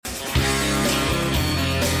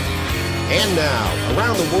And now,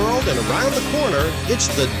 around the world and around the corner, it's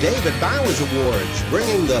the David Bowers Awards,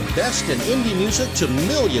 bringing the best in indie music to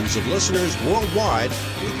millions of listeners worldwide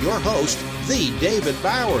with your host, the David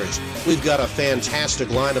Bowers. We've got a fantastic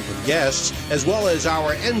lineup of guests, as well as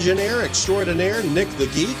our engineer extraordinaire, Nick the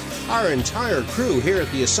Geek, our entire crew here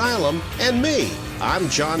at the Asylum, and me. I'm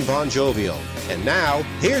John Bon Jovial. And now,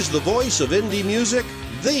 here's the voice of indie music,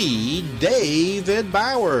 the David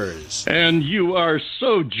Bowers. And you are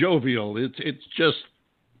so jovial. It's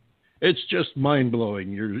just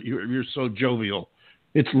mind-blowing. You're so jovial.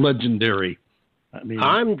 It's legendary. I mean,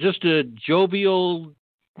 I'm just a jovial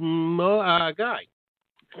guy.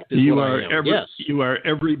 You are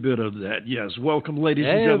every bit of that. Yes. Welcome, ladies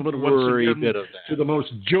and gentlemen, once again to the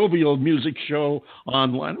most jovial music show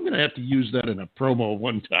online. I'm going to have to use that in a promo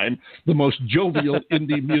one time. The most jovial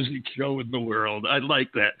indie music show in the world. I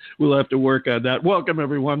like that. We'll have to work on that. Welcome,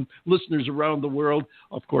 everyone, listeners around the world.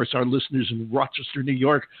 Of course, our listeners in Rochester, New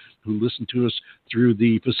York, who listen to us through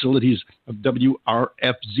the facilities of WRFZ,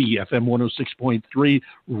 FM 106.3,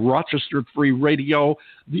 Rochester Free Radio.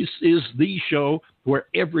 This is the show where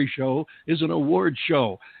every show is an award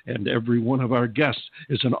show, and every one of our guests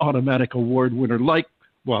is an automatic award winner, like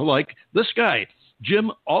this guy,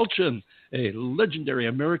 Jim Allchin, a legendary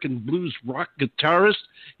American blues rock guitarist.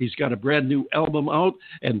 He's got a brand new album out,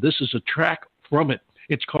 and this is a track from it.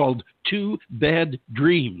 It's called Too Bad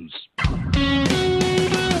Dreams.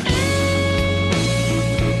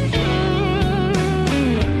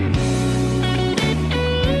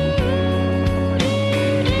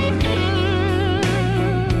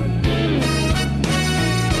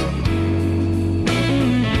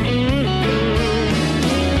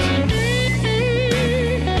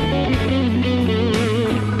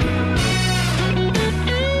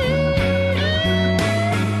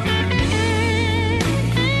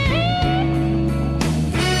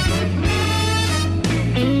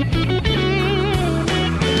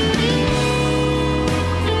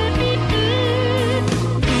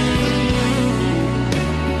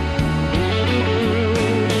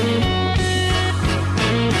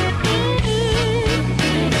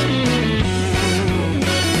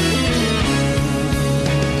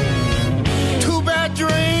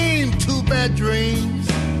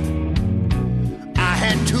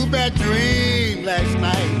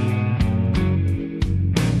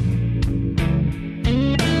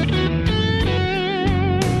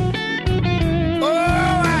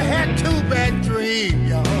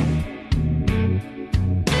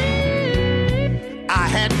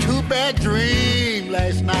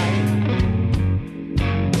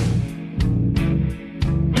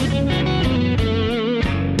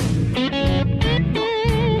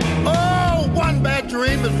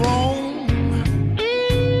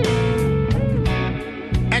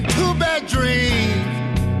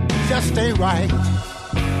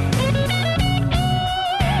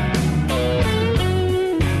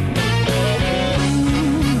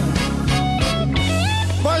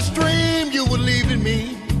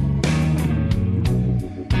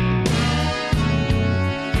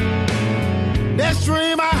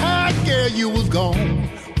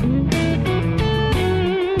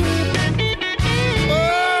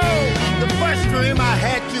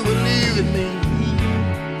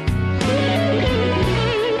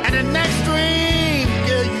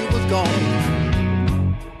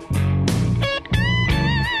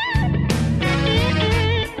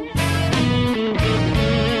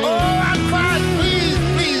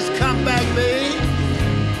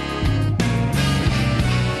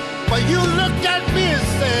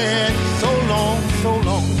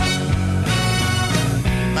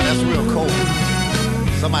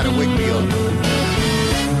 Somebody wake me up.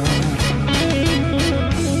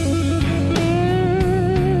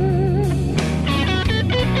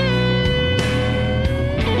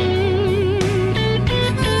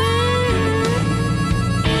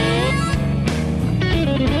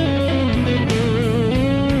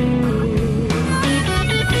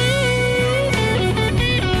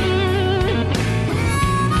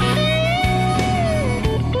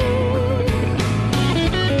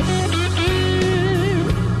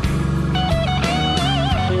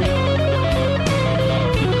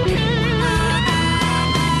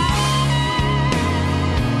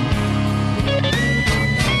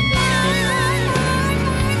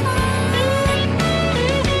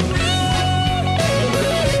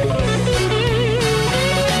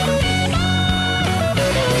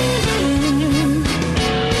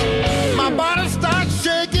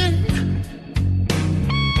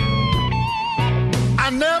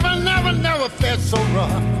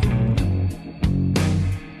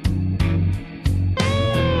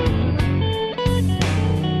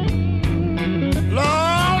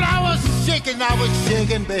 and I was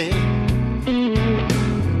shaking, babe.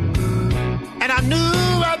 And I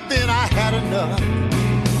knew right then I had enough.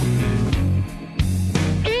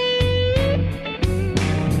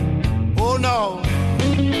 Oh no,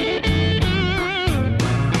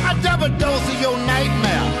 a double dose of your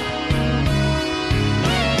nightmare.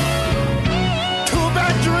 Two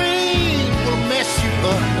bad dreams will mess you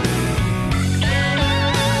up.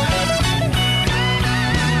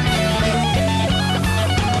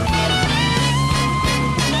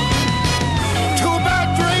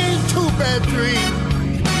 Bad dream.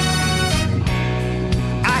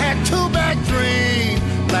 I had two bad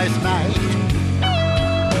dreams last night.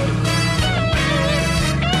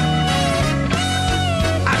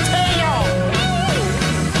 I tell y'all,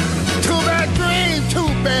 two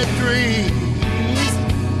bad dreams.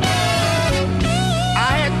 I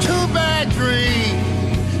had two bad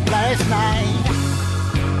dreams last night.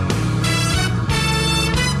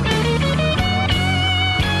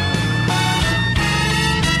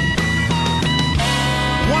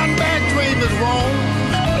 One bad dream is wrong,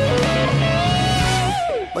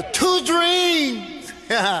 but two dreams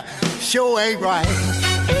sure ain't right.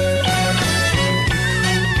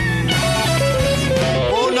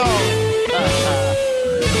 Oh no.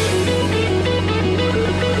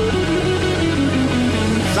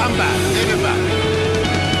 Somebody, anybody.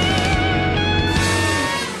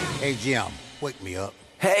 Hey Jim, wake me up.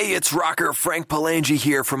 Hey, it's rocker Frank Palangi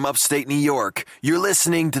here from upstate New York. You're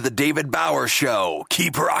listening to The David Bowers Show.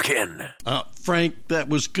 Keep rocking. Frank, that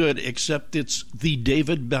was good, except it's the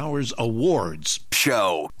David Bowers Awards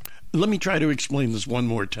show. Let me try to explain this one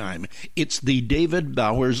more time. It's the David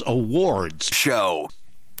Bowers Awards show.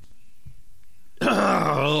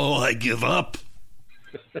 Oh, I give up.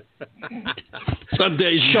 Some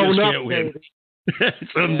days you just can't win.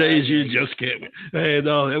 Some days you just can't win. Hey,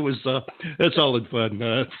 no, that's all in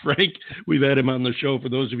fun. Frank, we've had him on the show. For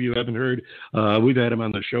those of you who haven't heard, we've had him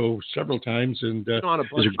on the show several times, and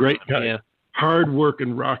he's a great guy,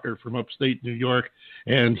 hard-working rocker from upstate New York,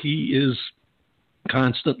 and he is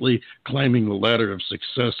constantly climbing the ladder of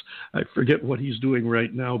success. I forget what he's doing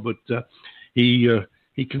right now, but he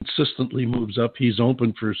consistently moves up. He's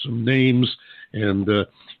open for some names, and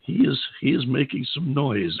he is making some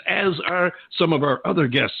noise, as are some of our other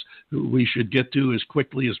guests who we should get to as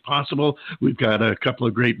quickly as possible. We've got a couple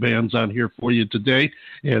of great bands on here for you today,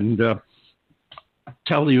 and I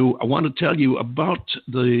want to tell you about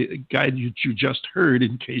the guy that you just heard,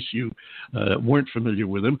 in case you weren't familiar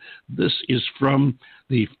with him. This is from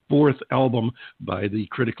the fourth album by the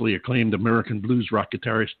critically acclaimed American blues rock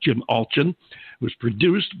guitarist Jim Allchin. It was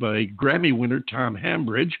produced by Grammy winner Tom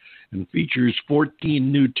Hambridge and features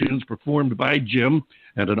 14 new tunes performed by Jim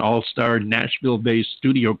and an all-star Nashville-based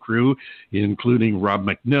studio crew, including Rob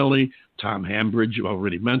McNally, Tom Hambridge,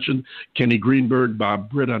 already mentioned, Kenny Greenberg, Bob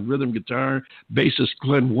Britt on rhythm guitar, bassist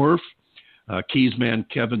Glenn Worf, keysman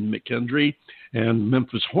Kevin McKendry, and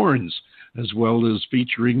Memphis Horns, as well as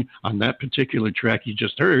featuring on that particular track you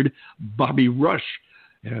just heard, Bobby Rush.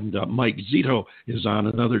 And Mike Zito is on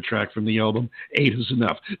another track from the album, 8 Is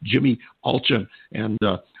Enough. Jimmy Allchin, and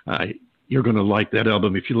you're going to like that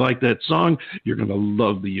album. If you like that song, you're going to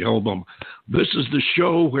love the album. This is the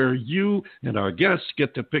show where you and our guests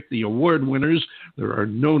get to pick the award winners. There are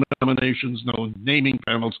no nominations, no naming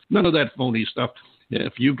panels, none of that phony stuff.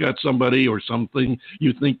 If you've got somebody or something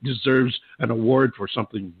you think deserves an award for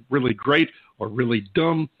something really great or really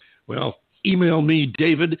dumb, well, email me,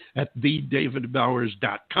 David, at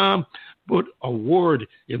TheDavidBowers.com. Put award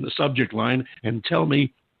in the subject line and tell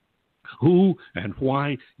me who and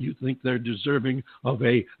why you think they're deserving of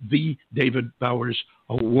a The David Bowers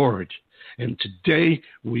Award. And today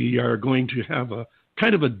we are going to have a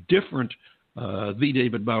kind of a different The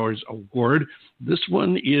David Bowers Award. This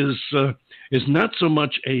one is not so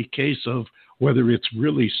much a case of whether it's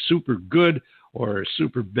really super good or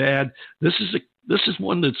super bad. This is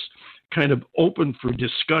one that's kind of open for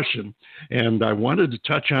discussion, and I wanted to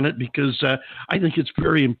touch on it because I think it's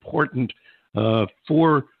very important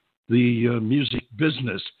for the music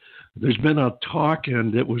business. There's been a talk,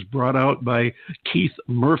 and it was brought out by Keith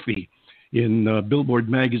Murphy in Billboard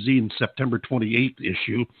Magazine, September 28th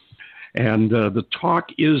issue, and the talk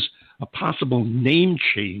is a possible name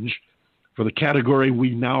change for the category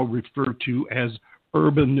we now refer to as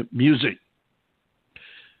urban music.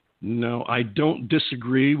 Now, I don't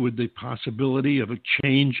disagree with the possibility of a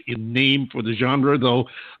change in name for the genre, though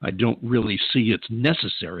I don't really see it's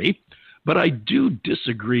necessary. But I do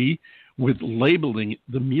disagree with labeling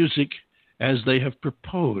the music as they have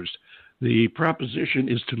proposed. The proposition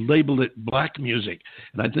is to label it black music.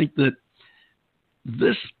 And I think that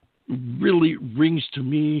this really rings to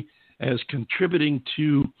me as contributing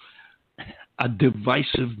to a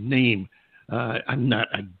divisive name. I'm not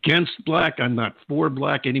against black. I'm not for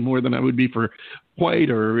black any more than I would be for white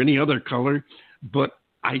or any other color. But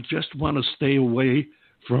I just want to stay away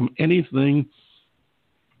from anything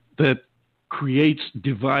that creates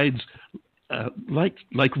divides, like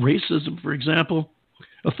racism, for example.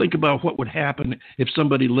 Think about what would happen if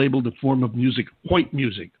somebody labeled a form of music white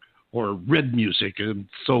music or red music and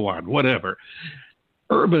so on, whatever.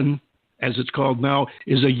 Urban, as it's called now,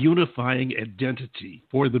 is a unifying identity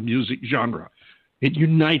for the music genre. It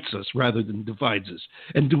unites us rather than divides us.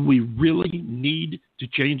 And do we really need to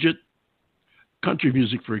change it? Country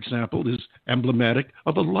music, for example, is emblematic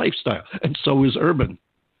of a lifestyle, and so is urban.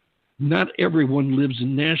 Not everyone lives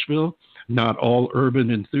in Nashville. Not all urban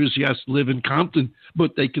enthusiasts live in Compton,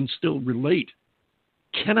 but they can still relate.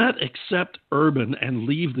 Cannot accept urban and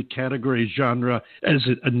leave the category genre as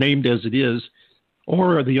named as it is,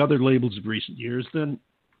 or the other labels of recent years, then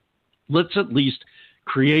let's at least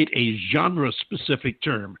create a genre-specific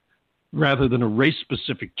term rather than a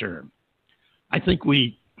race-specific term. I think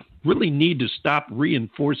we really need to stop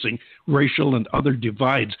reinforcing racial and other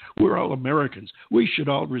divides. We're all Americans. We should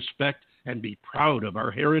all respect and be proud of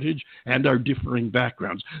our heritage and our differing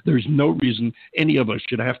backgrounds. There's no reason any of us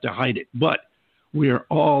should have to hide it, but we are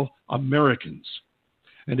all Americans.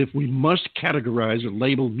 And if we must categorize or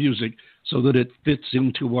label music so that it fits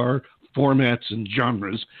into our formats and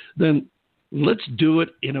genres, then let's do it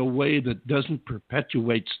in a way that doesn't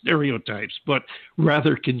perpetuate stereotypes, but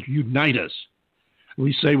rather can unite us.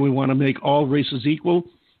 We say we want to make all races equal.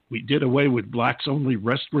 We did away with blacks-only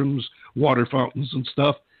restrooms, water fountains, and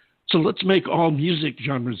stuff. So let's make all music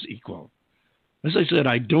genres equal. As I said,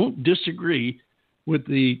 I don't disagree with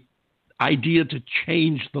the idea to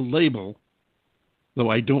change the label, though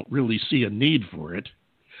I don't really see a need for it.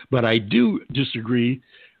 But I do disagree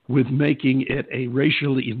with making it a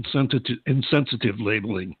racially insensitive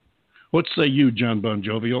labeling. What say you, John Bon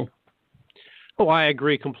Jovial? Oh, I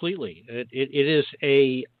agree completely. It is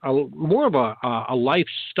a more of a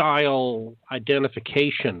lifestyle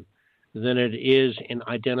identification than it is an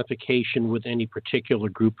identification with any particular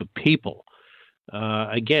group of people.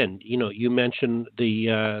 Again, you mentioned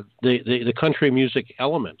the country music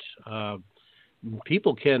element.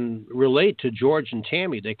 People can relate to George and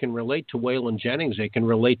Tammy. They can relate to Waylon Jennings. They can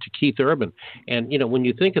relate to Keith Urban. And, when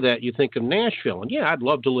you think of that, you think of Nashville. And, yeah, I'd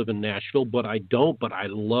love to live in Nashville, but I don't. But I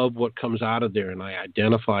love what comes out of there, and I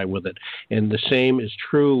identify with it. And the same is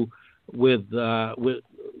true with Urban,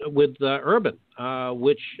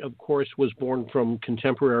 which, of course, was born from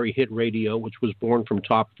contemporary hit radio, which was born from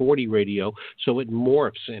top 40 radio. So it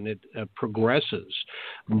morphs and it progresses.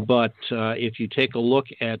 But if you take a look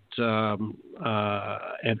at Urban,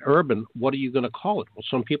 what are you going to call it? Well,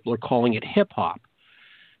 some people are calling it hip hop.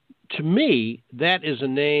 To me, that is a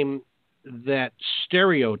name that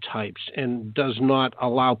stereotypes and does not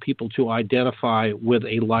allow people to identify with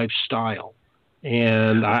a lifestyle.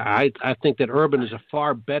 And I think that urban is a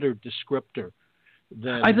far better descriptor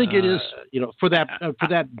than I think it is, for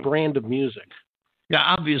that brand of music. Yeah,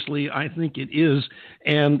 obviously, I think it is,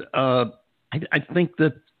 and I think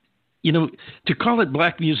that to call it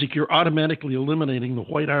black music, you're automatically eliminating the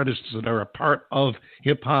white artists that are a part of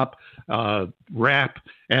hip hop, rap,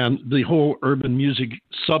 and the whole urban music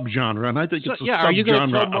subgenre. And I think it's a subgenre. Are you going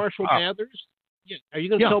to tell Marshall Mathers? Yeah, are you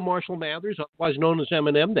going to tell Marshall Mathers, otherwise known as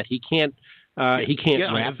Eminem, that he can't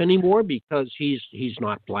rap anymore because he's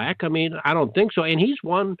not black? I mean, I don't think so. And he's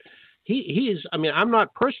one. He is. I mean, I'm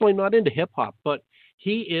not personally not into hip hop, but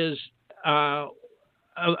he is a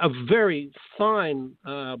very fine.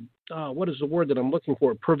 What is the word that I'm looking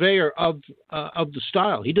for? Purveyor of the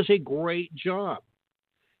style. He does a great job,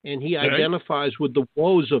 and he identifies with the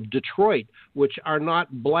woes of Detroit, which are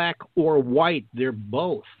not black or white; they're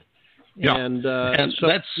both. Yeah. And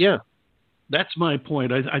so that's my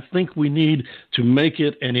point. I think we need to make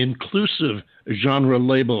it an inclusive genre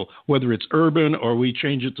label, whether it's urban or we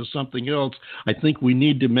change it to something else. I think we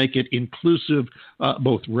need to make it inclusive,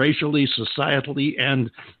 both racially, societally,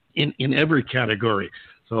 and in every category.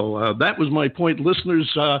 So that was my point.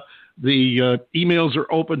 Listeners, the emails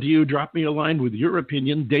are open to you. Drop me a line with your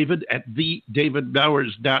opinion, David at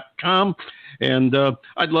TheDavidBowers.com. And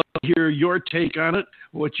I'd love to hear your take on it,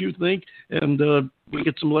 what you think. And we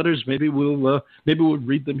get some letters. Maybe we'll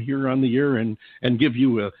read them here on the air and give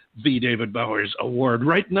you a The David Bowers Award.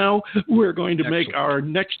 Right now, we're going to make our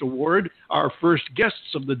next award our first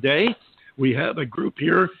guests of the day. we have a group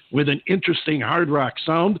here with an interesting hard rock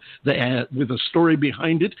sound with a story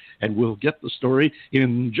behind it, and we'll get the story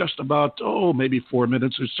in just about, maybe 4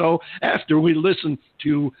 minutes or so after we listen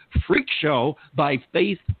to Freak Show by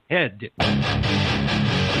Faith Head.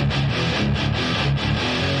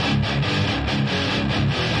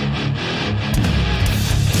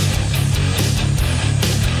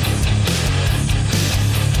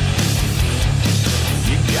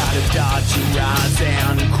 Dot your I's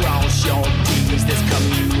and cross your T's. This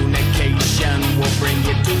communication will bring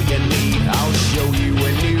you to your need. I'll show you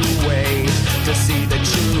a new way to see the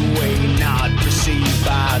true way, not perceived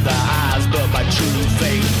by the eyes, but by true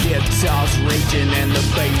faith. Guitars raging and the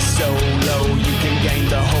bass so low, you can gain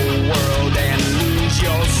the whole world and lose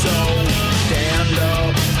your soul. Stand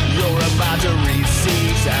up, you're about to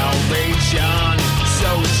receive salvation,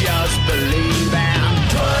 so just believe and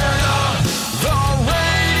turn up the radio.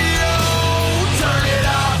 Turn it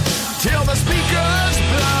up till the speakers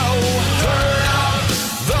blow. Turn up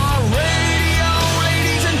the radio,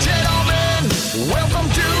 ladies and gentlemen. Welcome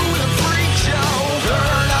to the Freak Show.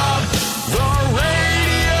 Turn up the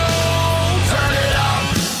radio. Turn it up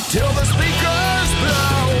till the speakers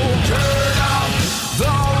blow. Turn up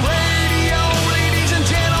the radio, ladies and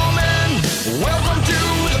gentlemen. Welcome to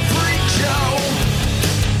the Freak Show.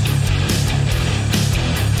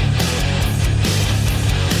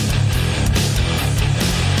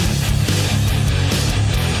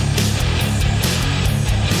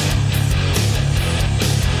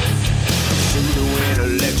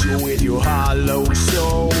 With your hollow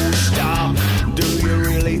soul, stop. Do you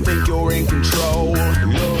really think you're in control?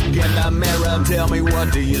 Look in the mirror, tell me,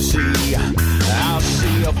 what do you see? I'll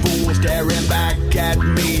see a fool staring back at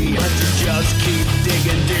me, but you just keep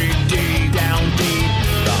digging deep, down deep.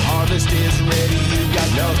 The harvest is ready, you got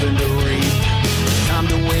nothing to reap. Time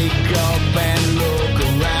to wake up and look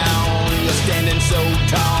around. You're standing so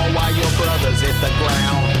tall while your brothers hit the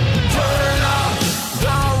ground. Turn up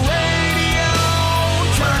the radio.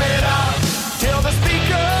 Turn it up till the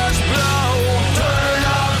speakers blow. Turn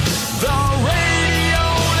up the radio,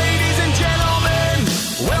 ladies and gentlemen.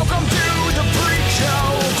 Welcome to the Freak Show.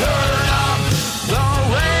 Turn up the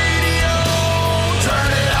radio.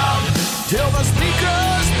 Turn it up till the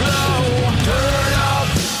speakers blow. Turn up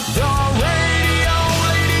the radio,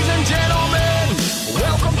 ladies and gentlemen.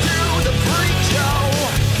 Welcome to the Freak Show.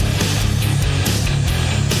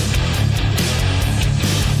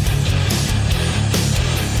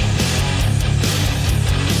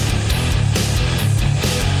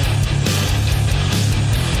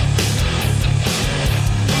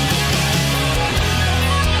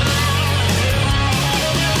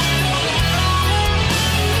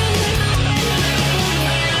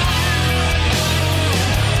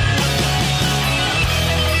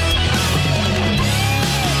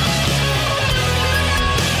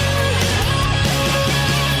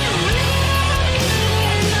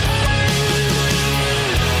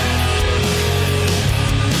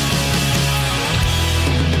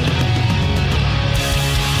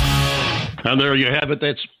 And there you have it.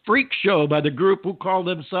 That's Freak Show by the group who call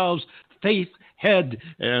themselves Faith Head.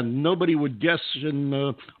 And nobody would guess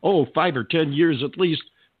in, 5 or 10 years at least,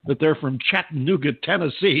 that they're from Chattanooga,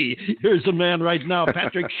 Tennessee. Here's a man right now,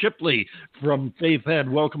 Patrick Shipley from Faith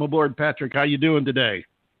Head. Welcome aboard, Patrick. How you doing today?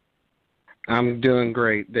 I'm doing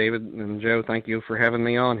great, David and Joe. Thank you for having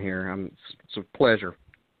me on here. It's a pleasure.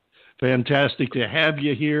 Fantastic to have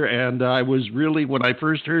you here, and I was really, when I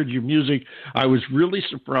first heard your music, I was really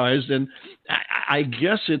surprised, and I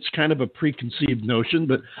guess it's kind of a preconceived notion,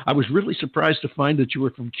 but I was really surprised to find that you were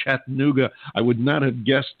from Chattanooga. I would not have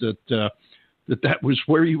guessed that that was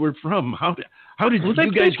where you were from. How did you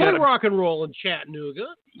guys get rock and roll in Chattanooga?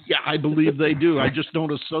 Yeah, I believe they do. I just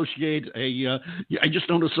don't associate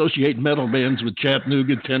metal bands with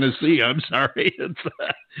Chattanooga, Tennessee. I'm sorry.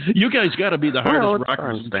 You guys got to be the hardest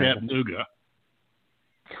rockers in Chattanooga.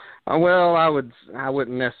 Well, I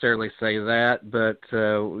wouldn't necessarily say that, but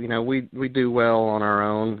we do well on our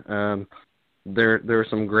own. There are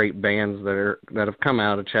some great bands that have come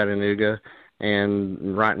out of Chattanooga,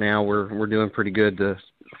 and right now we're doing pretty good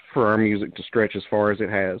for our music to stretch as far as it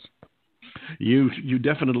has. You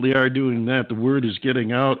definitely are doing that. The word is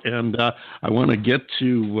getting out, and I want to get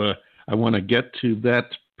to that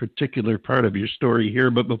particular part of your story here.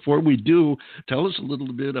 But before we do, tell us a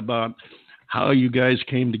little bit about how you guys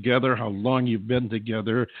came together, how long you've been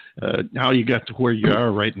together, how you got to where you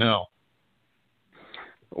are right now.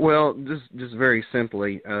 Well, just very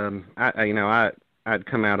simply, I'd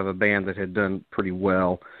come out of a band that had done pretty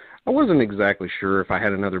well. I wasn't exactly sure if I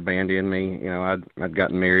had another band in me. I'd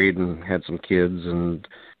gotten married and had some kids, and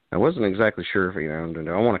I wasn't exactly sure if,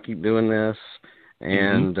 do I want to keep doing this?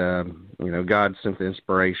 And, God sent the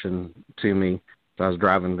inspiration to me. So I was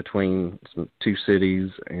driving between two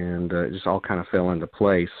cities, and it just all kind of fell into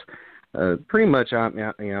place. Pretty much, I'm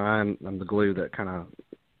the glue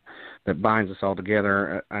that binds us all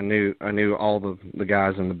together. I knew all the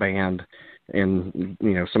guys in the band, and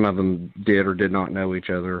some of them did or did not know each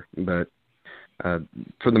other, but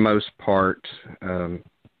for the most part,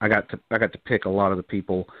 I got to pick a lot of the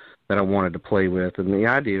people that I wanted to play with, and the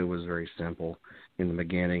idea was very simple in the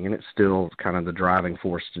beginning, and it's still kind of the driving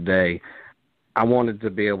force today. I wanted to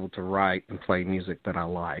be able to write and play music that I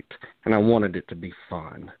liked, and I wanted it to be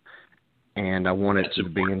fun, and I wanted it to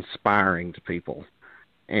be inspiring to people.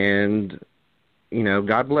 And,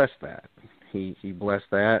 God blessed that. He blessed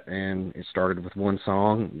that, and it started with one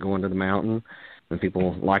song, Going to the Mountain, and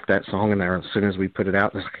people liked that song, and as soon as we put it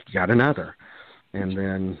out, they're like, you got another. And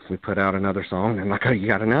then we put out another song, and like, oh, you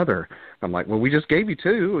got another. I'm like, well, we just gave you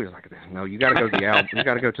two. He's like, no, you got to go to the album. You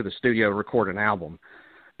got to go to the studio, record an album.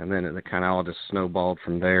 And then it kind of all just snowballed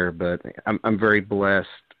from there. But I'm very blessed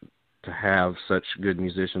to have such good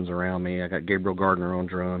musicians around me. I got Gabriel Gardner on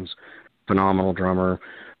drums, phenomenal drummer,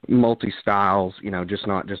 multi-styles, just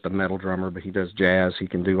not just a metal drummer, but he does jazz. He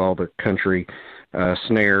can do all the country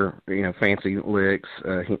snare, fancy licks.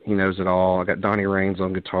 He knows it all. I got Donnie Raines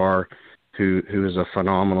on guitar, who is a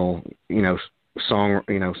phenomenal,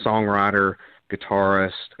 songwriter,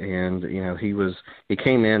 guitarist, and he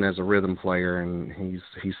came in as a rhythm player, and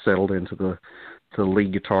he's settled into the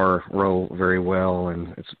lead guitar role very well,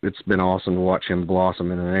 and it's been awesome to watch him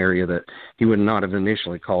blossom in an area that he would not have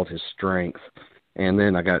initially called his strength. And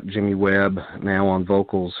then I got Jimmy Webb now on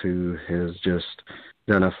vocals, who has just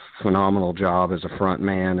done a phenomenal job as a front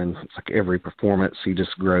man, and it's like every performance he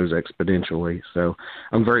just grows exponentially. So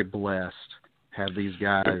I'm very blessed to have these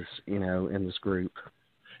guys, in this group.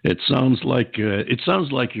 It sounds like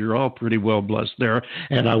you're all pretty well blessed there,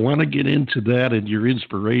 and I want to get into that and your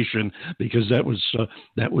inspiration, because that was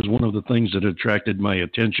one of the things that attracted my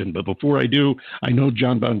attention. But before I do, I know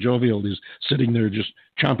John Bon Jovial is sitting there just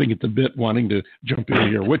chomping at the bit, wanting to jump in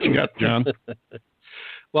here. What you got, John?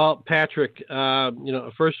 Well, Patrick,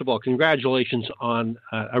 first of all, congratulations on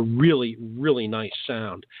a really, really nice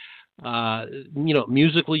sound.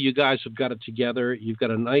 Musically, you guys have got it together. You've got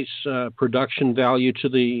a nice production value to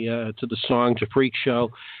the song, to Freak Show,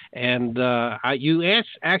 and you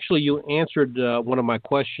answered one of my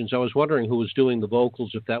questions. I was wondering who was doing the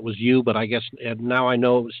vocals, if that was you, but I guess now I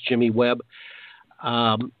know it was Jimmy Webb.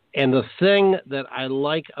 And the thing that I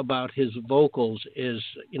like about his vocals is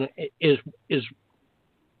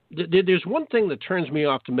there's one thing that turns me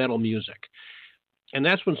off to metal music. And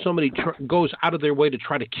that's when somebody goes out of their way to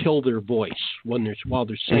try to kill their voice while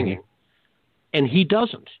they're singing. Mm-hmm. And he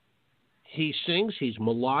doesn't. He sings, he's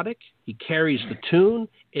melodic, he carries the tune,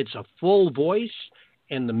 it's a full voice,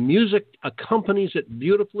 and the music accompanies it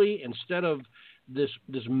beautifully instead of this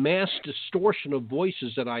mass distortion of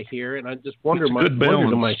voices that I hear. And I just wonder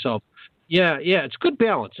to myself, yeah, it's good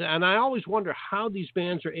balance. And I always wonder how these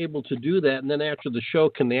bands are able to do that. And then after the show,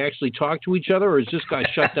 can they actually talk to each other, or is this guy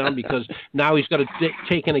shut down because now he's got to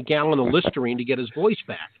take in a gallon of Listerine to get his voice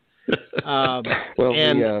back?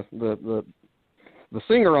 The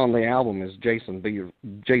singer on the album is Jason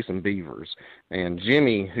Beavers, and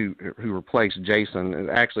Jimmy, who replaced Jason,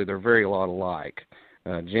 actually they're very a lot alike.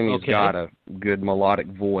 Jimmy's got a good melodic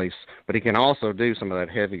voice, but he can also do some of that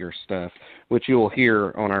heavier stuff, which you'll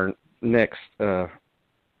hear on our next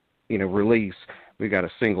release. We got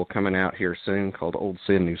a single coming out here soon called Old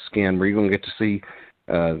Sin, New Skin, where you're going to get to see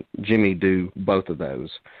Jimmy do both of those.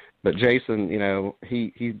 But Jason,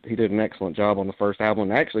 he did an excellent job on the first album,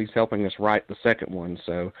 and actually he's helping us write the second one.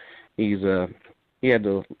 So he had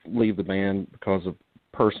to leave the band because of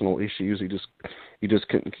personal issues. He just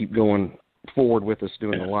couldn't keep going forward with us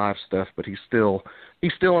doing the live stuff, but he's still in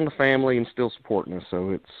the family and still supporting us.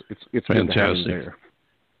 So it's good to have him there.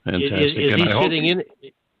 Fantastic. Is he sitting in?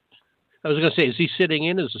 I was going to say, is he sitting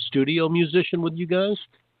in as a studio musician with you guys?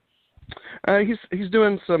 He's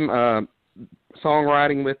doing some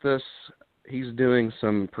songwriting with us. He's doing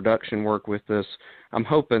some production work with us. I'm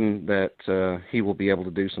hoping that he will be able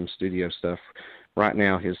to do some studio stuff. Right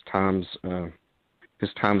now, his time's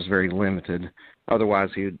very limited. Otherwise,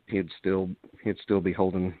 he'd still be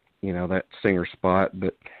holding that singer spot.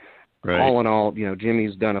 But all in all,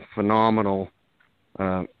 Jimmy's done a phenomenal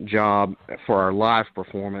job for our live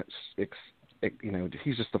performance.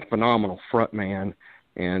 He's just a phenomenal front man,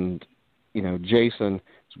 and Jason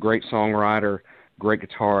is a great songwriter, great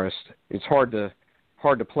guitarist. It's hard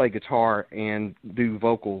to play guitar and do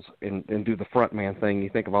vocals and do the front man thing. You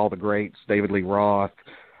think of all the greats, David Lee Roth,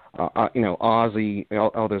 Ozzy,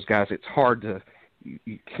 all those guys. It's hard to,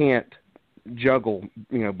 you can't juggle,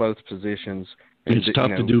 both positions. It's tough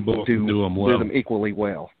to do both and do them well. Do them equally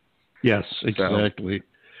well. Yes, exactly.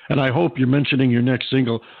 And I hope you're mentioning your next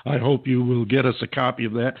single. I hope you will get us a copy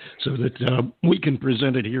of that so that we can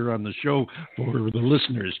present it here on the show for the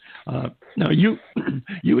listeners. Now, you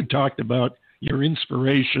had talked about your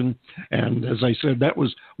inspiration, and as I said, that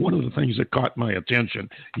was one of the things that caught my attention.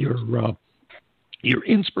 Your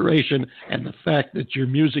inspiration and the fact that your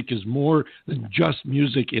music is more than just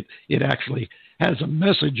music. It actually has a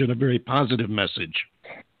message, and a very positive message.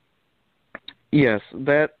 Yes,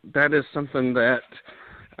 that is something that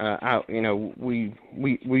we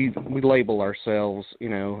label ourselves,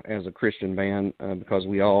 as a Christian band because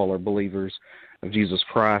we all are believers of Jesus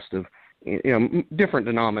Christ, of different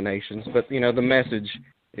denominations, but the message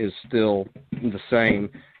is still the same.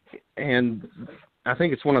 And I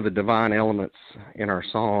think it's one of the divine elements in our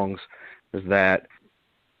songs is that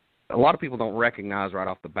a lot of people don't recognize right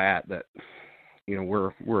off the bat that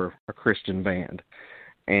we're a Christian band,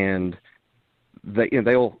 and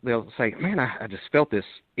they'll say, man, I just felt this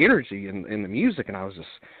energy in the music, and I was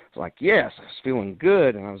like, yes, I was feeling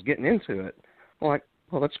good, and I was getting into it. Well,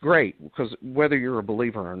 that's great, because whether you're a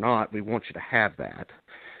believer or not, we want you to have that,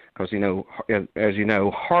 because as you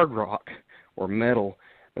know, hard rock or metal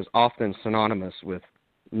is often synonymous with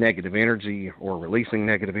negative energy or releasing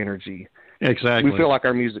negative energy. Exactly. We feel like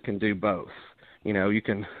our music can do both. You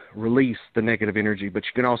can release the negative energy, but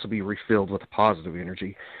you can also be refilled with the positive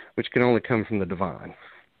energy, which can only come from the divine.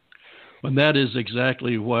 And that is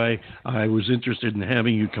exactly why I was interested in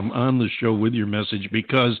having you come on the show with your message,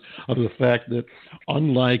 because of the fact that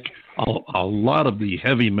unlike a lot of the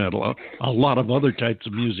heavy metal, a lot of other types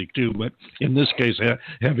of music too, but in this case,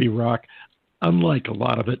 heavy rock, unlike a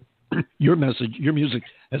lot of it, your music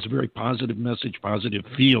has a very positive message, positive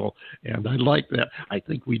feel, and I like that. I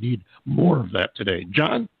think we need more of that today.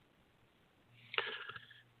 John?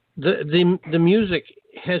 The music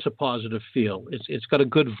has a positive feel. It's got a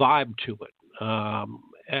good vibe to it.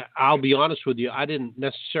 I'll be honest with you, I didn't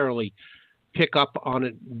necessarily pick up on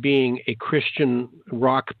it being a Christian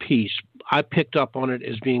rock piece. I picked up on it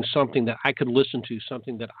as being something that I could listen to,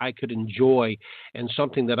 something that I could enjoy, and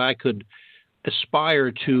something that I could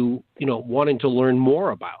aspire to, wanting to learn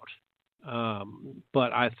more about.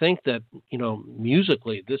 But I think that,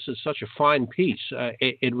 musically, this is such a fine piece.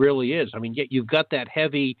 It really is. I mean, yet you've got that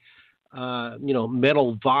heavy,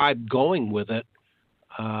 metal vibe going with it.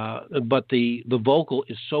 But the vocal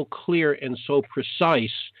is so clear and so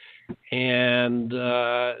precise. And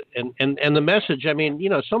the message, I mean,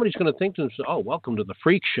 somebody's going to think to themselves, oh, welcome to the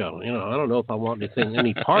freak show. I don't know if I want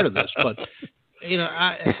any part of this, but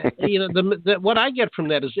what I get from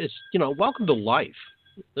that is, welcome to life.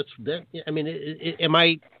 That's that. I mean, am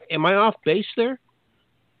I off base there?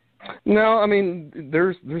 No, I mean,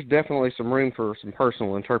 there's definitely some room for some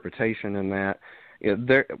personal interpretation in that.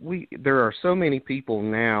 There are so many people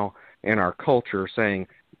now in our culture saying,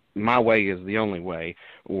 my way is the only way,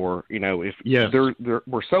 or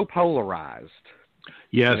we're so polarized.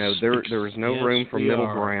 Yes, there is no room for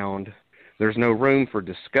middle ground. There's no room for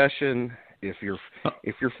discussion. If you're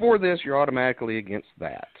for this, you're automatically against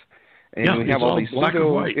that. And we have all these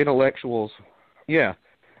pseudo-intellectuals. Yeah.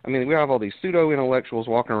 I mean, we have all these pseudo-intellectuals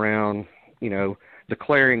walking around,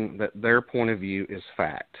 declaring that their point of view is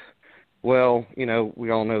fact. Well, we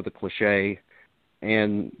all know the cliche.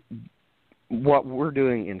 And what we're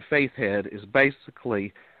doing in Faithhead is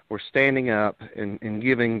basically we're standing up and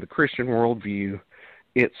giving the Christian worldview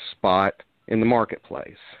its spot in the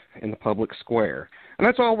marketplace, in the public square. And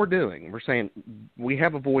that's all we're doing. We're saying we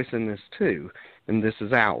have a voice in this too, and this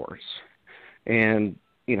is ours. And,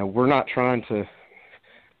 we're not trying to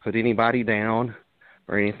put anybody down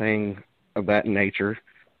or anything of that nature.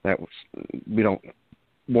 We don't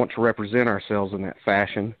want to represent ourselves in that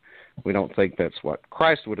fashion. We don't think that's what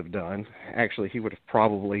Christ would have done. Actually, he would have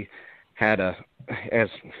probably had as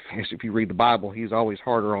if you read the Bible, he's always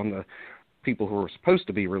harder on the people who are supposed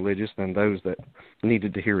to be religious than those that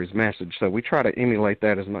needed to hear his message. So we try to emulate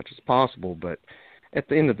that as much as possible, but at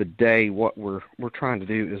the end of the day, what we're trying to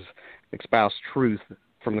do is espouse truth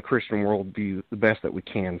from the Christian worldview the best that we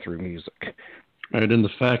can through music. Right, and the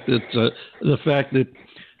fact that,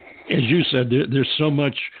 as you said, there's so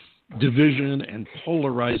much division and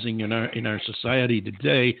polarizing in our society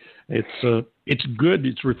today. It's good.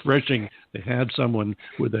 It's refreshing to have someone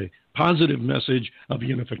with a positive message of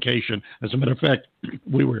unification. As a matter of fact,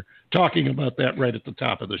 we were talking about that right at the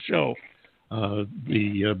top of the show.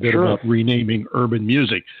 The bit about renaming urban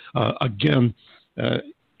music. Again,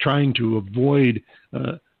 trying to avoid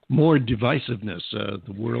more divisiveness.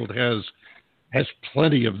 The world has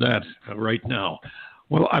plenty of that right now.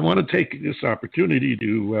 Well, I want to take this opportunity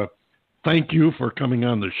to thank you for coming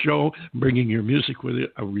on the show, bringing your music with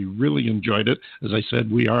it. We really enjoyed it. As I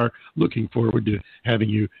said, we are looking forward to having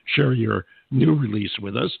you share your new release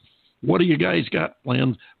with us. What do you guys got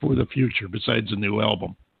planned for the future besides a new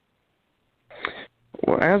album?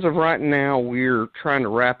 Well, as of right now, we're trying to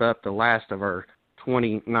wrap up the last of our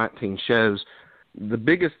 2019 shows. The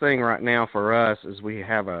biggest thing right now for us is we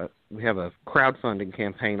have a crowdfunding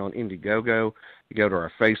campaign on Indiegogo. You go to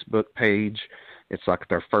our Facebook page. It's like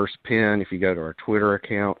their first pin. If you go to our Twitter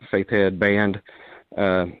account, Faithhead Band,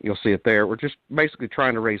 you'll see it there. We're just basically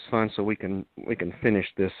trying to raise funds so we can finish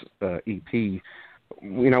this EP. You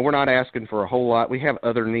know, we're not asking for a whole lot. We have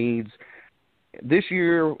other needs. This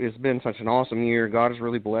year has been such an awesome year. God has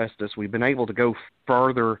really blessed us. We've been able to go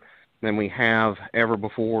further than we have ever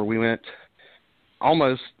before. We went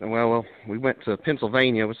we went to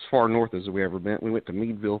Pennsylvania. It was as far north as we ever been. We went to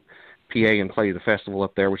Meadville, PA, and played the festival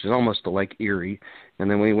up there, which is almost to Lake Erie. And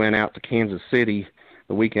then we went out to Kansas City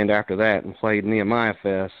the weekend after that and played Nehemiah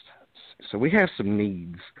Fest. So we have some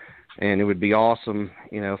needs, and it would be awesome,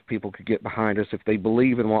 you know, if people could get behind us, if they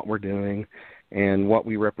believe in what we're doing and what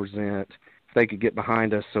we represent, if they could get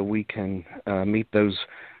behind us so we can meet those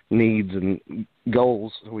needs and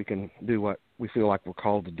goals so we can do what we feel like we're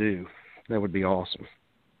called to do. That would be awesome.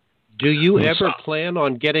 Do you ever plan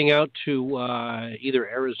on getting out to either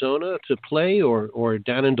Arizona to play or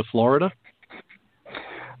down into Florida?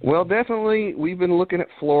 Well, definitely. We've been looking at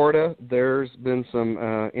Florida. There's been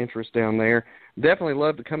some interest down there. Definitely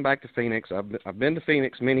love to come back to Phoenix. I've been to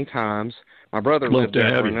Phoenix many times. My brother lived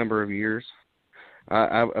there for a number of years.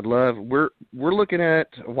 I'd love. We're looking at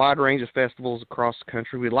a wide range of festivals across the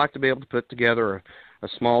country. We'd like to be able to put together a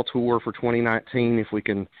small tour for 2019 if we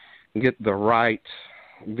can get the right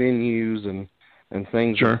venues and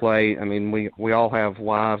things to play. I mean, we all have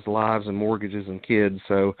wives, lives, and mortgages and kids,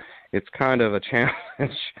 so it's kind of a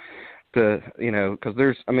challenge to, you know, because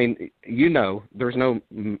there's no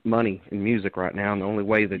money in music right now, and the only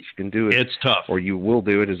way that you can do it, it's tough, or you will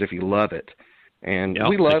do it, is if you love it. And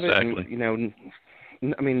we love it, and, you know,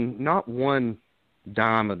 I mean, not one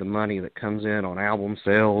dime of the money that comes in on album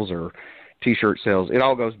sales or T-shirt sales, it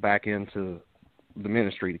all goes back into the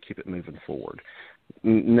ministry to keep it moving forward.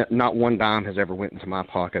 Not one dime has ever went into my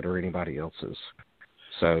pocket or anybody else's.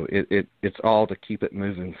 So it's all to keep it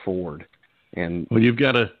moving forward. And well, you've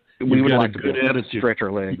got a good attitude. Stretch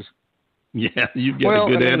our legs. Yeah, you've got a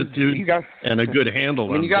good attitude and a good handle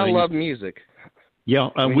on things. You got to love music. Yeah,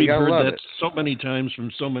 we've heard that so many times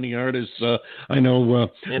from so many artists. I know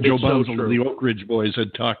Joe Bunzel of the Oak Ridge Boys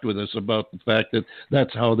had talked with us about the fact that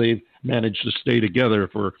that's how they've managed to stay together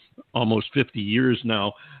for almost 50 years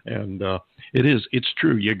now. And it's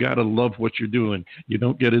true. You got to love what you're doing. You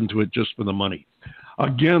don't get into it just for the money.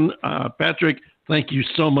 Again, Patrick, thank you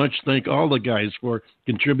so much. Thank all the guys for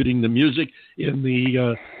contributing the music. In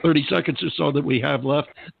the 30 seconds or so that we have left,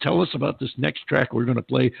 tell us about this next track we're going to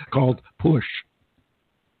play called Push.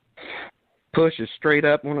 Push is straight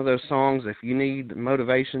up one of those songs. If you need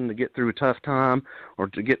motivation to get through a tough time or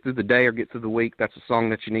to get through the day or get through the week, that's a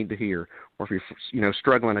song that you need to hear. Or if you're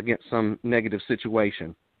struggling against some negative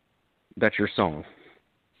situation, that's your song.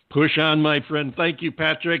 Push on, my friend. Thank you,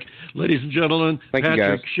 Patrick. Ladies and gentlemen, Thank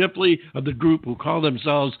Patrick you Shipley of the group who call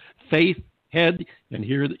themselves Faithhead, and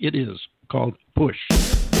here it is called Push.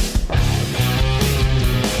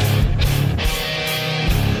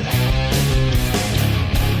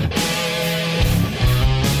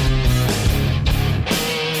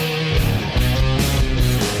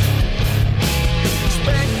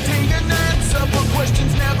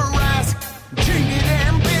 Questions never asked, jaded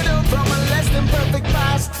and bitter from a less than perfect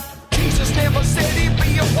past. Jesus never said he'd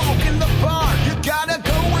be a walk in the park. You gotta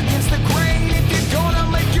go against the grain if you're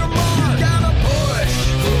gonna make your mark. You gotta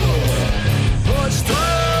push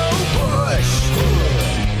through.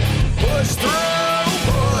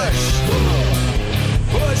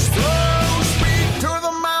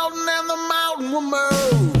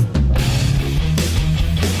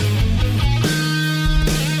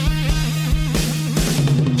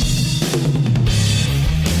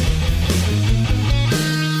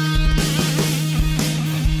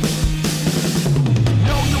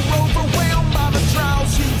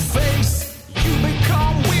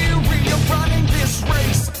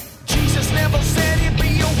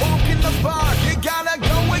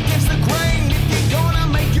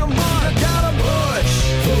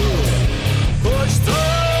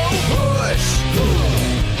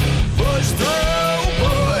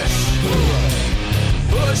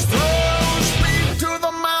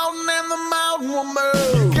 mountain will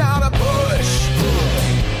move. You gotta push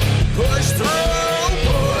through, push through,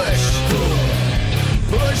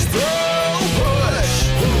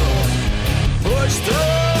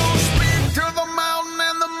 speak to the mountain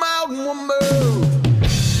and the mountain will move.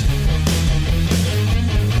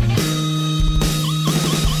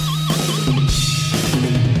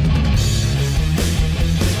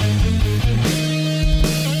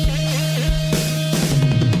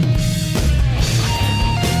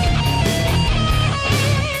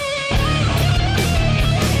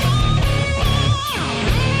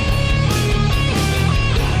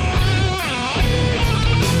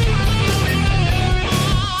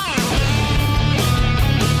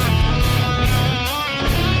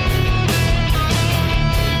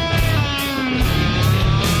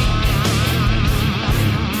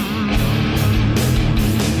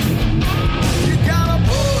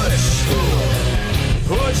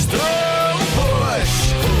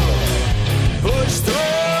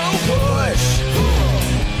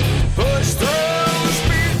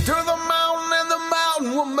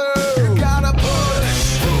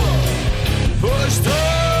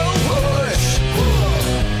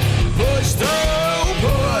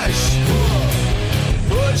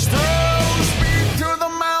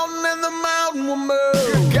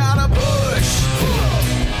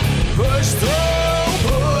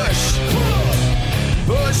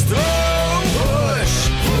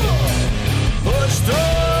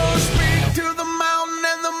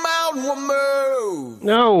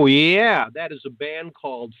 Oh, yeah, that is a band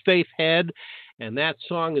called Faith Head, and that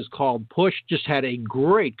song is called Push. Just had a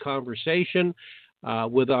great conversation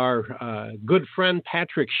with our good friend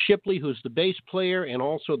Patrick Shipley, who's the bass player and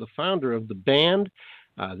also the founder of the band.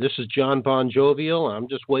 This is John Bon Jovial. I'm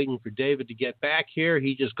just waiting for David to get back here.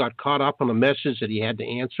 He just got caught up on a message that he had to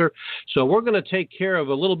answer. So we're going to take care of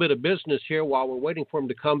a little bit of business here while we're waiting for him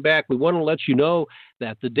to come back. We want to let you know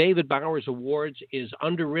that the David Bowers Awards is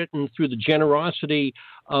underwritten through the generosity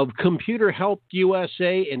of Computer Help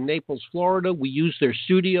USA in Naples, Florida. We use their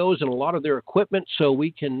studios and a lot of their equipment so we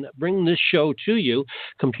can bring this show to you.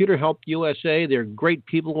 Computer Help USA, they're great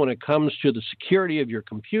people when it comes to the security of your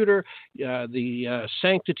computer, the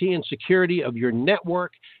sanctity and security of your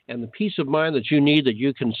network, and the peace of mind that you need that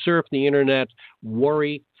you can surf the internet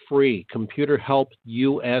worry-free. Computer Help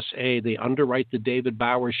USA, they underwrite the David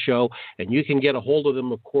Bowers Show, and you can get a hold of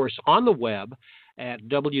them, of course, on the web at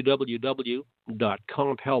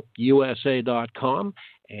www.comphelpusa.com,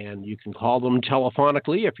 and you can call them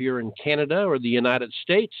telephonically if you're in Canada or the United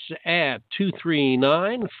States at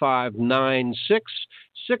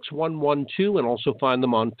 239-596-6112, and also find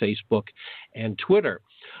them on Facebook and Twitter.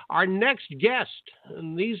 Our next guest,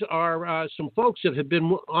 and these are some folks that have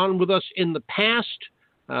been on with us in the past.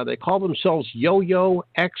 They call themselves Yoyo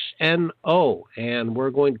xno, and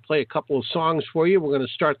we're going to play a couple of songs for you. We're going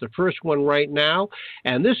to start the first one right now,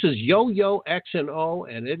 and this is Yoyo xno,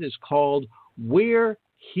 and it is called We're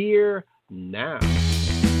Here Now.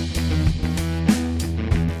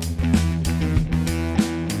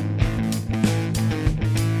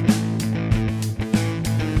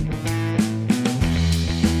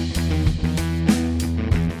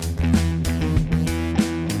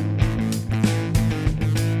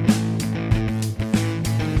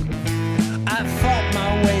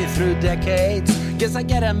 Decades, guess I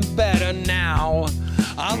get 'em better now.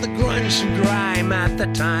 All the grunge and grime at the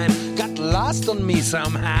time got lost on me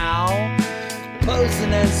somehow.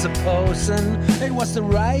 Posing and supposing it was the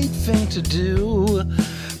right thing to do,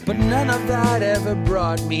 but none of that ever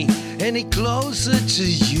brought me any closer to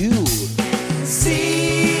you.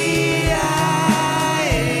 See, I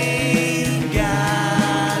ain't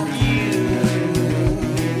got you.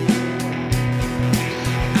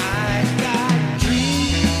 I got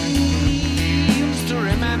dreams to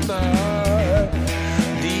remember.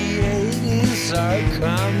 The 80s are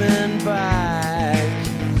coming back.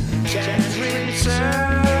 Just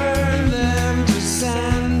return them to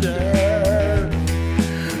sender.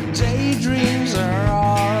 Daydreams are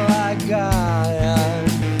all I got.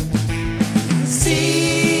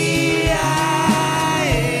 See, I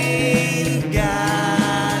ain't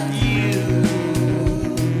got you.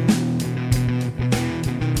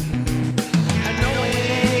 I know it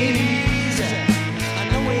ain't easy. I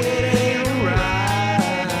know it ain't right.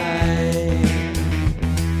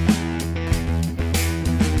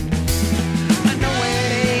 I know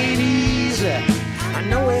it ain't easy. I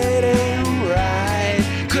know it ain't right.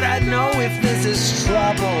 Could I know if this is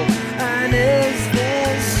trouble? And is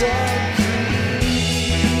this a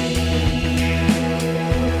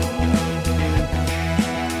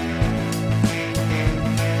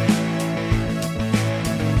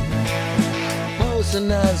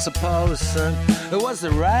posing as suppose, son, it was the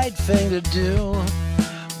right thing to do.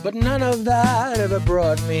 But none of that ever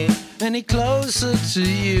brought me any closer to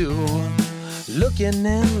you. Looking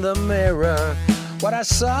in the mirror, what I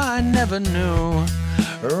saw I never knew.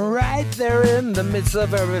 Right there in the midst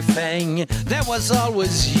of everything, there was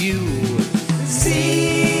always you.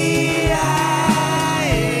 See, I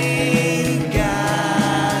ain't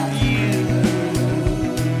got you.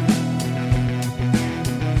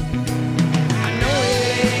 I know it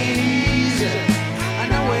ain't easy, I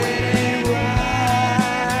know it ain't right.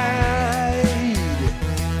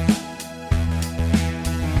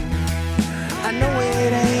 I know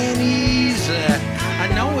it ain't easy, I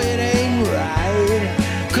know it ain't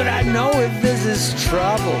right. Could I know if this is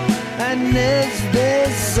trouble and is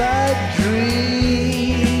this a dream?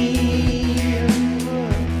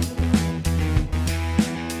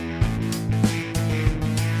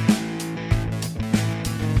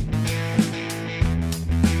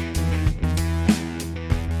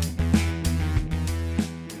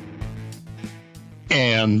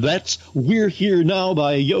 And that's We're Here Now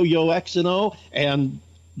by Yoyo xno, and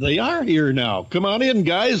they are here now. Come on in,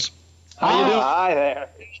 guys. How you doing? Hi there.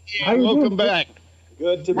 Welcome back.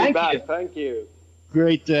 Good to be back. Thank you.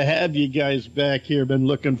 Great to have you guys back here. Been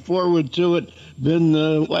looking forward to it.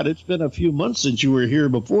 It's been a few months since you were here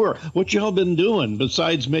before. What y'all been doing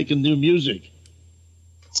besides making new music?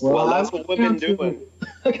 Well, that's what we've been doing.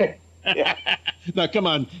 Okay. Yeah. Now, come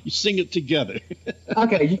on. You sing it together.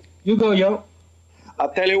 Okay, you go, Yo.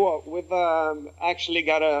 I'll tell you what. We've actually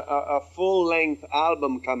got a full-length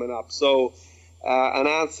album coming up. So an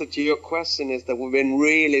answer to your question is that we've been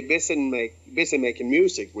really busy making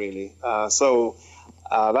music, really. So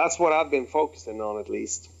that's what I've been focusing on, at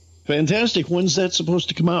least. Fantastic. When's that supposed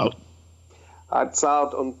to come out? It's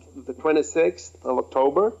out on the 26th of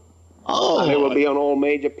October. Oh. And it will be on all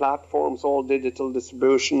major platforms, all digital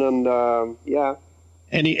distribution, and yeah.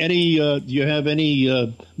 Do you have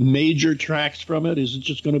any major tracks from it? Is it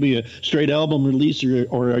just going to be a straight album release,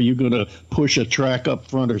 or are you going to push a track up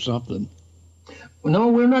front or something? No,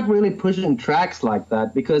 we're not really pushing tracks like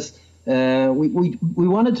that, because we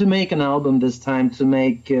wanted to make an album this time to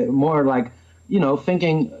make more like,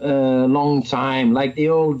 thinking long time, like the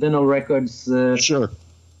old vinyl records. Sure.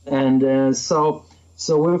 And so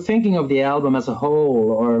we're thinking of the album as a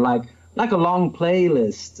whole, or like a long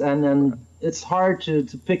playlist, and then it's hard to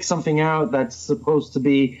pick something out that's supposed to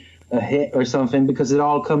be a hit or something, because it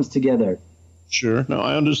all comes together. Sure. No,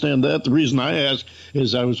 I understand that. The reason I asked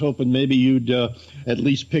is I was hoping maybe you'd at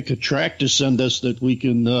least pick a track to send us that we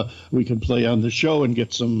can play on the show and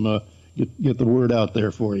get some get the word out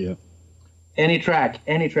there for you. Any track.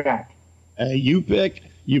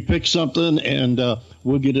 You pick something, and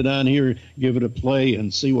we'll get it on here, give it a play,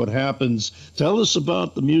 and see what happens. Tell us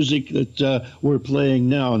about the music that we're playing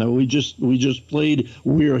now. Now we just played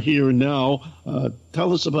We're Here Now.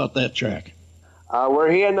 Tell us about that track.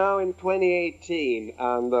 We're here now in 2018,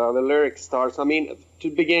 and the lyrics starts. I mean, to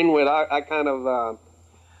begin with, I kind of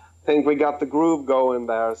think we got the groove going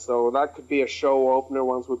there, so that could be a show opener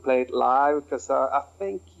once we play it live, because I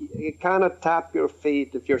think you kind of tap your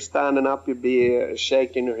feet. If you're standing up, you'd be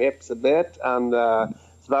shaking your hips a bit, and so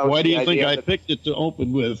that was. Why do you think I picked it to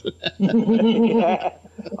open with? Yeah.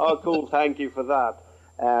 Oh, cool! Thank you for that.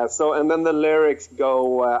 And then the lyrics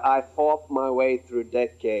go, I fought my way through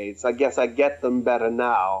decades. I guess I get them better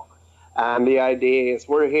now. And the idea is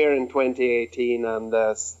we're here in 2018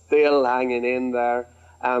 and still hanging in there.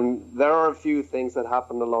 And there are a few things that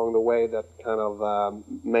happened along the way that kind of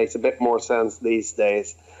makes a bit more sense these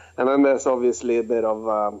days. And then there's obviously a bit of,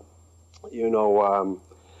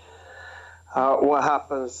 what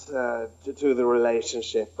happens to the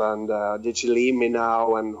relationship, and did she leave me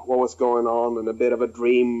now, and what was going on, and a bit of a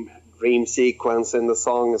dream sequence in the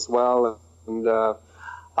song as well. And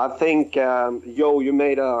I think you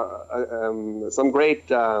made some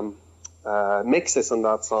great mixes on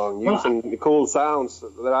that song, using the cool sounds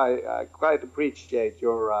that I quite appreciate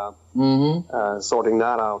your sorting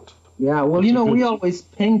that out. Yeah, well, we always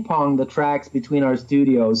ping pong the tracks between our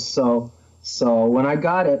studios, so when I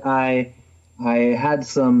got it, I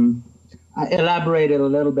elaborated a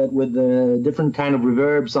little bit with the different kind of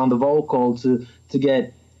reverbs on the vocal to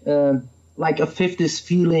get like a 50s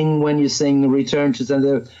feeling when you sing Return to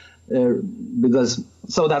Sender, because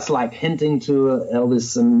that's like hinting to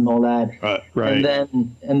Elvis and all that. Right.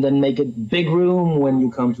 And then make it big room when you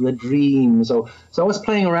come to a dream. So I was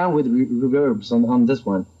playing around with reverbs on this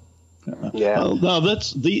one. Yeah. Now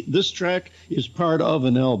this track is part of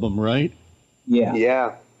an album, right? Yeah.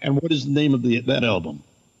 Yeah. And what is the name of that album?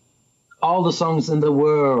 All the Songs in the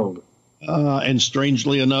World. And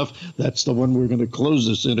strangely enough, that's the one we're going to close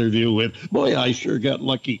this interview with. Boy, I sure got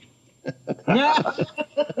lucky.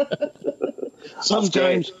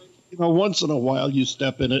 Sometimes, once in a while you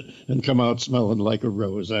step in it and come out smelling like a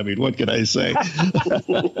rose. I mean, what can I say?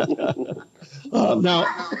 Now,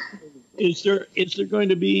 is there going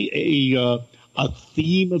to be a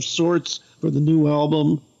theme of sorts for the new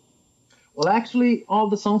album? Well, actually, All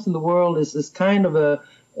the Songs in the World is kind of a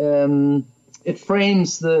it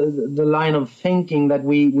frames the line of thinking that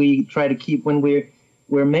we try to keep when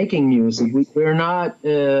we're making music. We're not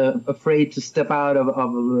afraid to step out of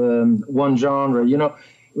one genre.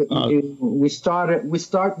 We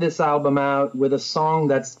start this album out with a song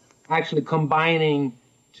that's actually combining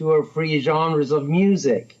 2 or 3 genres of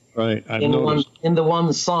music. Right, in the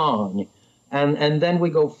one song, and then we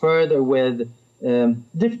go further with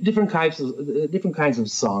different kinds of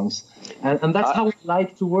songs, and that's how we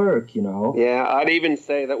like to work, Yeah, I'd even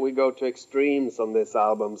say that we go to extremes on this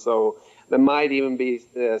album, so there might even be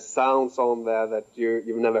sounds on there that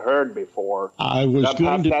you've never heard before. I was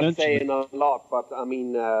going to mention that's saying a lot, but I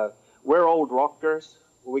mean, we're old rockers.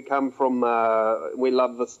 We come from, we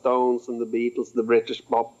love the Stones and the Beatles, the British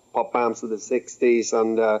pop bands of the 60s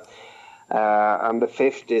and the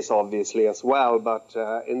 50s, obviously, as well. But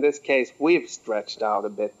in this case, we've stretched out a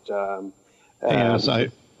bit. Yes,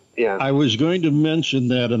 I was going to mention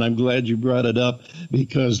that, and I'm glad you brought it up,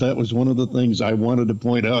 because that was one of the things I wanted to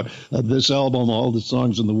point out. This album, All the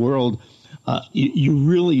Songs in the World, you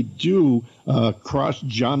really do cross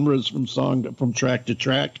genres from track to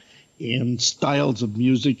track and styles of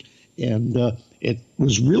music, and it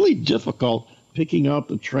was really difficult picking out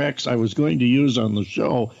the tracks I was going to use on the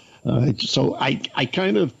show. So I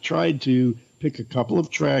kind of tried to pick a couple of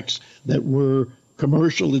tracks that were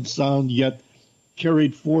commercial in sound, yet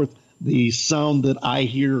carried forth the sound that I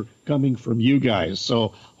hear coming from you guys.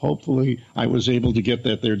 So hopefully I was able to get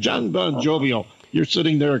that there. John Bon Jovial, you're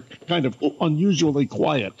sitting there kind of unusually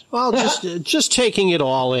quiet. Well, just taking it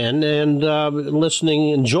all in and listening,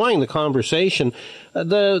 enjoying the conversation.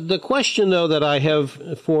 The question, though, that I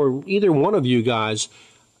have for either one of you guys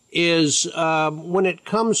is when it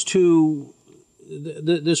comes to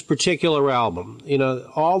this particular album,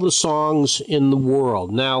 All the Songs in the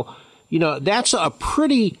World. Now, that's a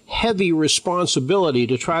pretty heavy responsibility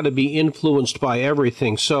to try to be influenced by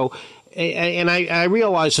everything. So, and I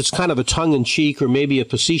realize it's kind of a tongue-in-cheek or maybe a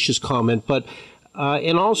facetious comment, but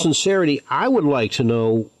in all sincerity, I would like to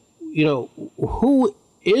know, who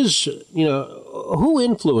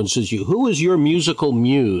influences you? Who is your musical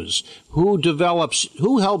muse? Who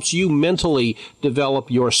helps you mentally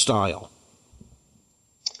develop your style?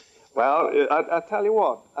 Well, I tell you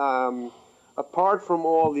what, apart from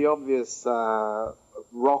all the obvious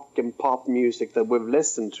rock and pop music that we've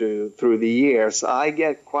listened to through the years, I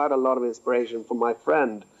get quite a lot of inspiration from my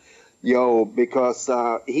friend Yo, because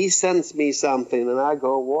he sends me something and I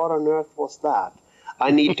go, what on earth was that? I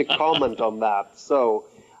need to comment on that. So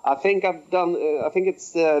I think I think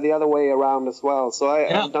it's the other way around as well. So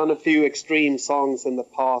I've done a few extreme songs in the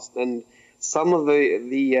past, and some of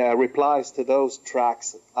the replies to those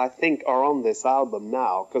tracks I think are on this album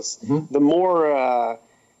now, because the more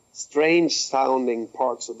strange sounding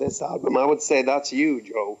parts of this album, I would say that's you,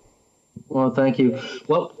 Joe. Well, thank you.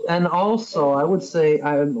 Well, and also I would say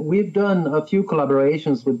we've done a few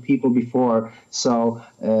collaborations with people before. So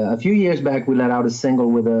a few years back we let out a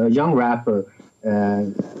single with a young rapper.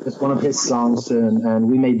 It's one of his songs, and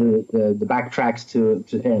we made the backtracks to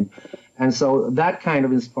him. And so that kind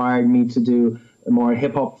of inspired me to do more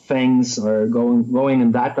hip-hop things or going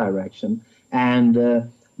in that direction.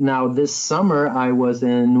 And now this summer I was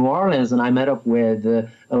in New Orleans and I met up with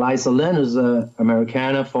Eliza Lynn, who's an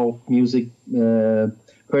Americana folk music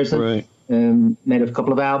person, right. Made a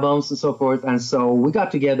couple of albums and so forth. And so we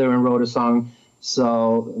got together and wrote a song.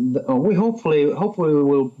 So we hopefully we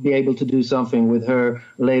will be able to do something with her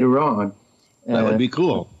later on. That would be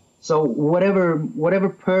cool. So whatever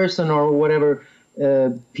person or whatever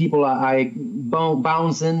people I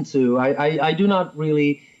bounce into, I do not.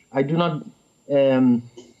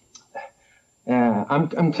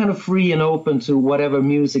 I'm kind of free and open to whatever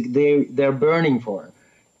music they're burning for,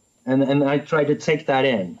 and I try to take that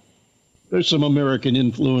in. There's some American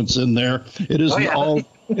influence in there. It isn't all.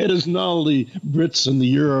 It isn't all the Brits and the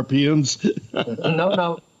Europeans.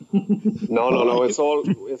 No. No.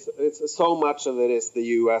 It's so much of it is the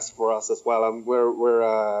U.S. for us as well, and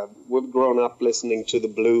we've grown up listening to the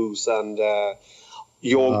blues and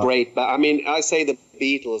your great. I mean, I say the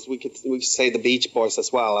Beatles. We could say the Beach Boys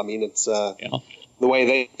as well. I mean, it's the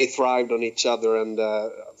way they thrived on each other, and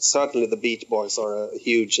certainly the Beach Boys are a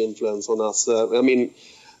huge influence on us. I mean,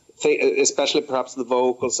 especially perhaps the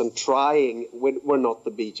vocals and trying. We're not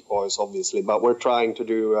the Beach Boys, obviously, but we're trying to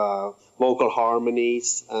do vocal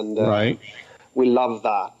harmonies, and we love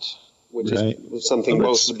that, which is something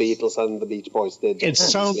both the Beatles and the Beach Boys did.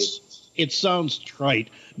 It sounds trite,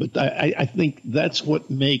 but I think that's what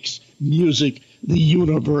makes music the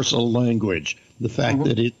universal language. The fact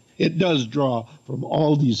that it does draw from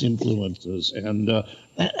all these influences, and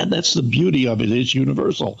that's the beauty of it. It's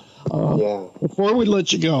universal. Before we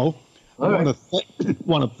let you go, I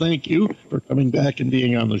want to thank you for coming back and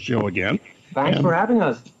being on the show again. Thanks for having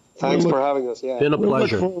us. Thanks for having us. Yeah, been a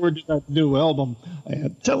pleasure. Look forward to that new album.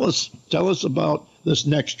 Tell us about this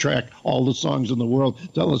next track, All the Songs in the World.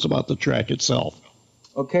 Tell us about the track itself.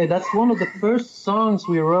 Okay, that's one of the first songs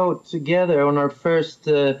we wrote together on our first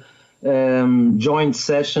joint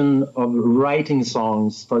session of writing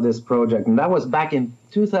songs for this project, and that was back in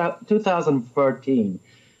 2013.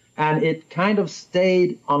 And it kind of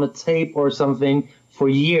stayed on a tape or something for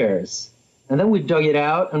years. And then we dug it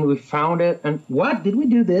out and we found it. And what? Did we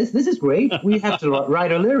do this? This is great. We have to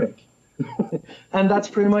write a lyric. And that's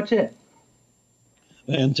pretty much it.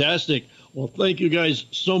 Fantastic. Well, thank you guys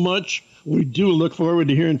so much. We do look forward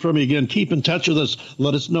to hearing from you again. Keep in touch with us.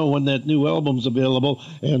 Let us know when that new album's available.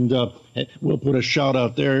 And we'll put a shout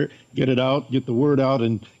out there, get it out, get the word out,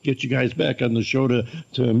 and get you guys back on the show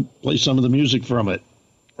to play some of the music from it.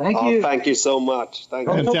 Thank you. Thank you so much. Thank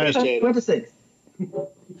you. Fantastic. 26.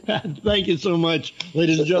 Thank you so much,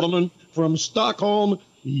 ladies and gentlemen, from Stockholm,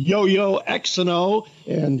 Yoyo xno,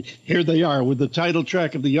 and here they are with the title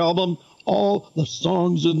track of the album, All the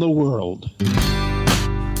Songs in the World.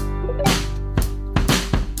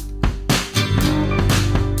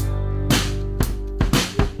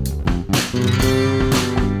 You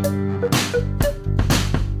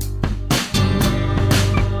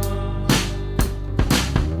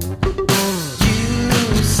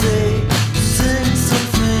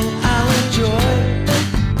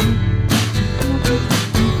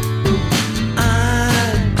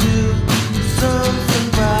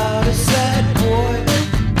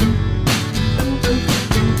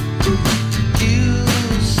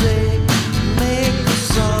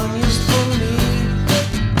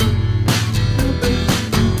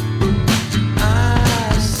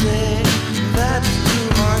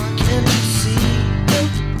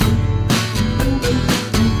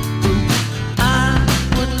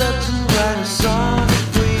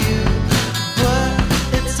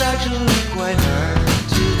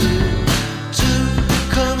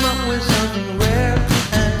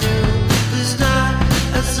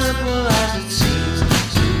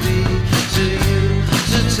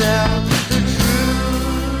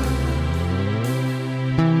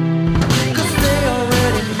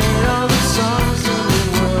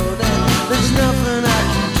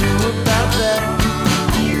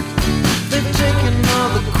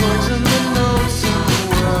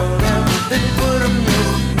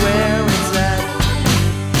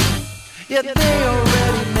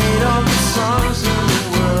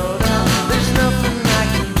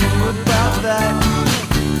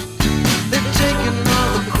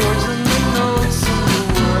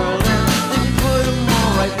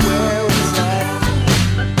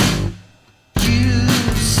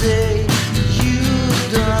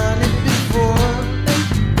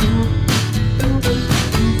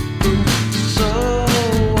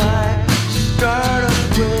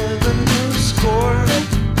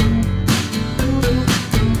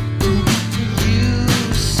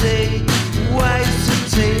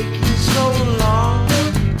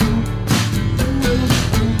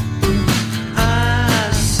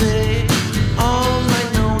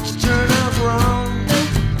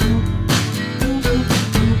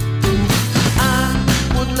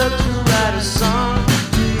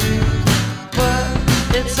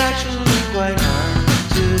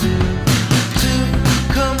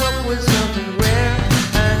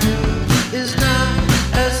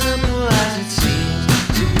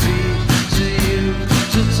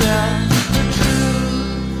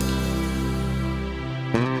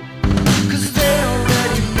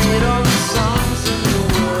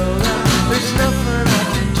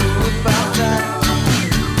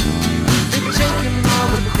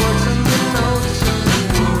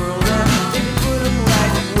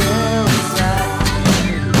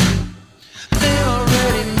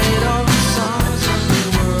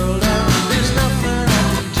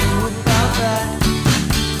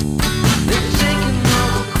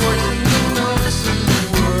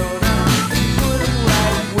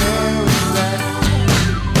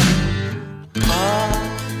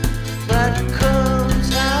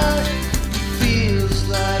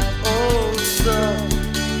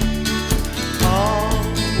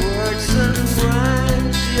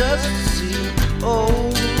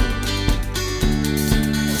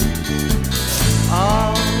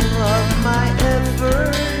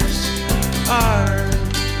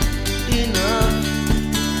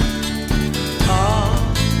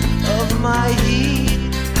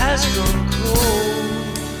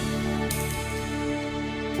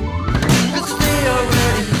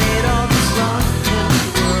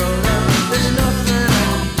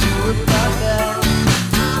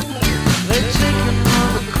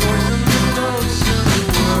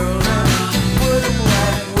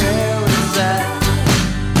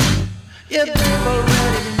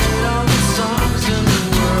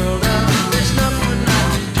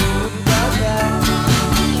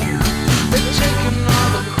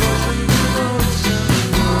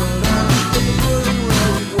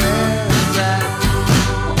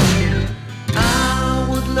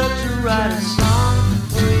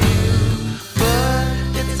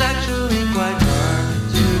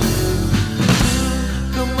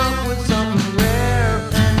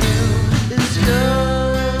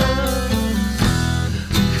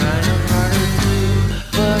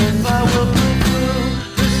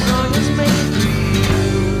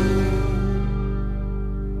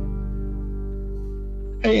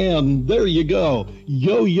And there you go,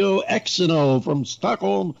 Yoyo xno from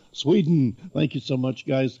Stockholm, Sweden. Thank you so much,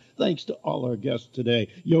 guys. Thanks to all our guests today,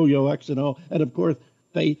 Yoyo xno, and of course,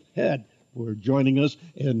 Faith Head, for joining us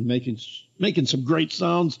and making some great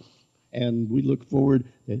sounds. And we look forward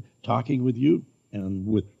to talking with you and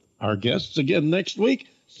with our guests again next week.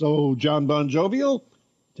 So, John Bon Jovial,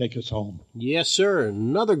 take us home. Yes, sir.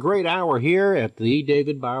 Another great hour here at the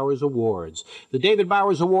David Bowers Awards. The David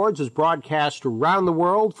Bowers Awards is broadcast around the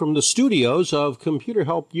world from the studios of Computer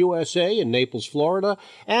Help USA in Naples, Florida,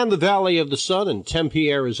 and the Valley of the Sun in Tempe,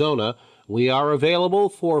 Arizona. We are available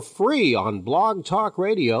for free on Blog Talk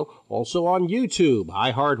Radio, also on YouTube,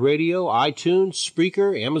 iHeartRadio, iTunes,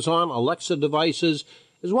 Spreaker, Amazon, Alexa devices,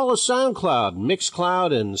 as well as SoundCloud,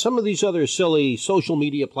 Mixcloud, and some of these other silly social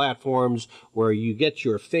media platforms where you get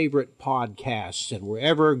your favorite podcasts and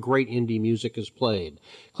wherever great indie music is played.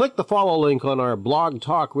 Click the follow link on our Blog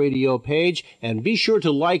Talk Radio page, and be sure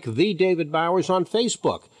to like The David Bowers on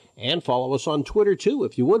Facebook. And follow us on Twitter, too,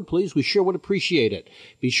 if you would, please. We sure would appreciate it.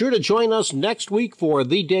 Be sure to join us next week for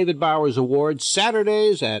the David Bowers Awards,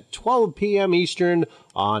 Saturdays at 12 p.m. Eastern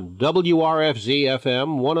on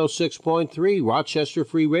WRFZ-FM 106.3 Rochester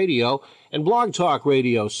Free Radio and Blog Talk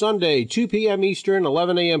Radio, Sunday, 2 p.m. Eastern,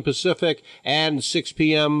 11 a.m. Pacific, and 6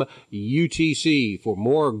 p.m. UTC for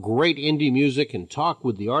more great indie music and talk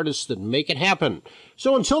with the artists that make it happen.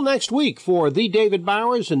 So until next week, for The David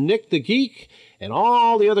Bowers and Nick the Geek, and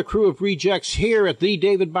all the other crew of rejects here at the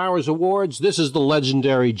David Bowers Awards, this is the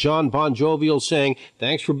legendary John Bon Jovial saying,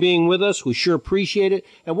 thanks for being with us. We sure appreciate it.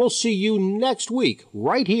 And we'll see you next week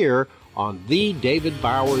right here on the David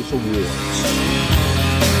Bowers Awards.